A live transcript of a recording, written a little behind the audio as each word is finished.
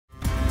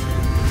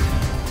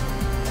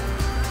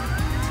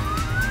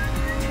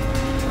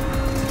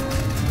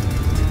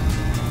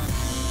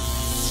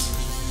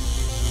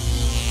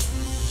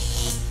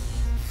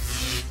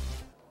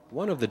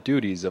One of the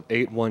duties of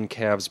 8-1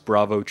 Cav's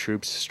Bravo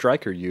Troops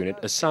Stryker Unit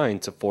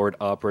assigned to Forward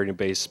Operating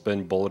Base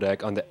Bin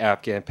Boladak on the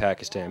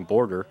Afghan-Pakistan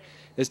border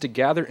is to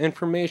gather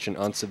information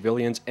on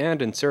civilians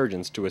and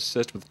insurgents to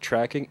assist with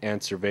tracking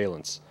and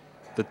surveillance.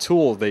 The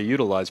tool they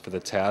utilize for the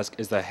task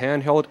is the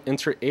Handheld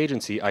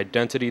Intra-Agency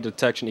Identity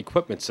Detection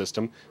Equipment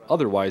System,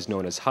 otherwise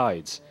known as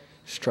HIIDES.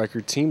 Stryker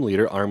Team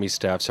Leader Army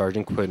Staff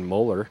Sergeant Quinn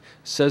Moeller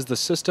says the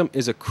system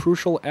is a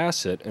crucial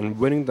asset in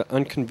winning the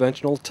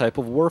unconventional type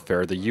of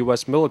warfare the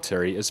U.S.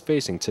 military is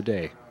facing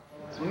today.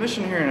 The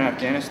mission here in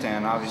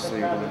Afghanistan,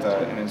 obviously with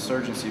an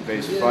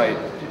insurgency-based fight,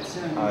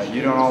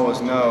 you don't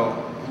always know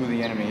who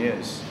the enemy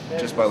is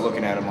just by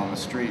looking at him on the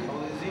street.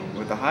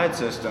 With the HIIDES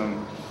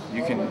system,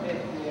 you can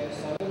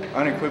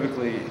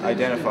unequivocally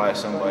identify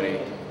somebody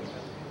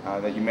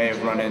that you may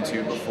have run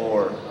into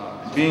before.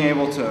 Being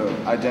able to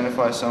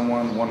identify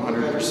someone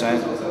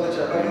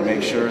 100% and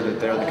make sure that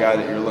they're the guy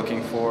that you're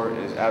looking for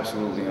is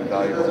absolutely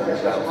invaluable in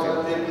the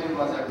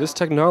battlefield. This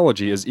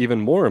technology is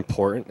even more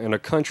important in a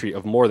country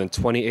of more than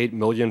 28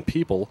 million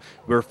people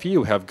where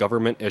few have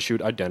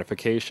government-issued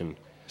identification.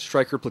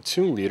 Stryker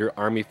Platoon Leader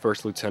Army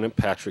First Lieutenant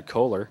Patrick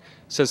Kohler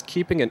says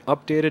keeping an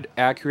updated,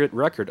 accurate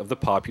record of the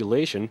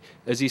population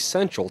is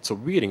essential to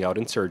weeding out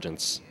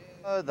insurgents.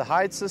 The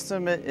HIIDES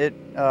system, it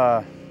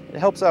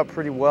helps out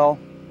pretty well.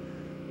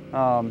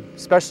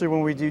 Especially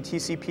when we do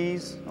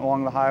TCPs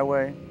along the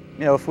highway.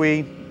 You know, if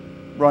we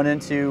run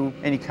into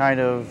any kind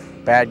of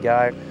bad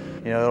guy,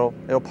 you know,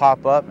 it'll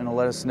pop up and it'll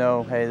let us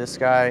know, hey, this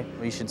guy,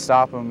 you should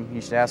stop him,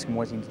 you should ask him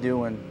what he's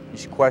doing, you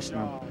should question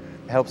him.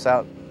 It helps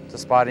out to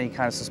spot any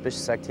kind of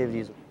suspicious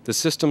activities. The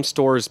system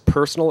stores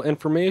personal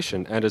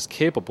information and is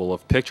capable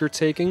of picture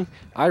taking,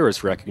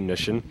 iris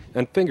recognition,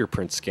 and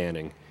fingerprint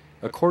scanning.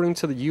 According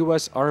to the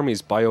U.S.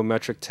 Army's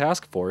Biometric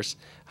Task Force,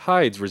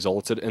 HIIDES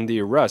resulted in the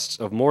arrests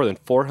of more than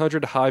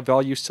 400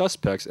 high-value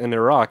suspects in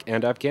Iraq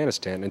and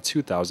Afghanistan in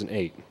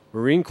 2008.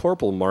 Marine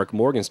Corporal Marc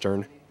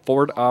Morgenstern,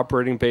 Forward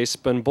Operating Base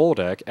Bin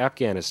Boladak,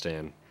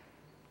 Afghanistan.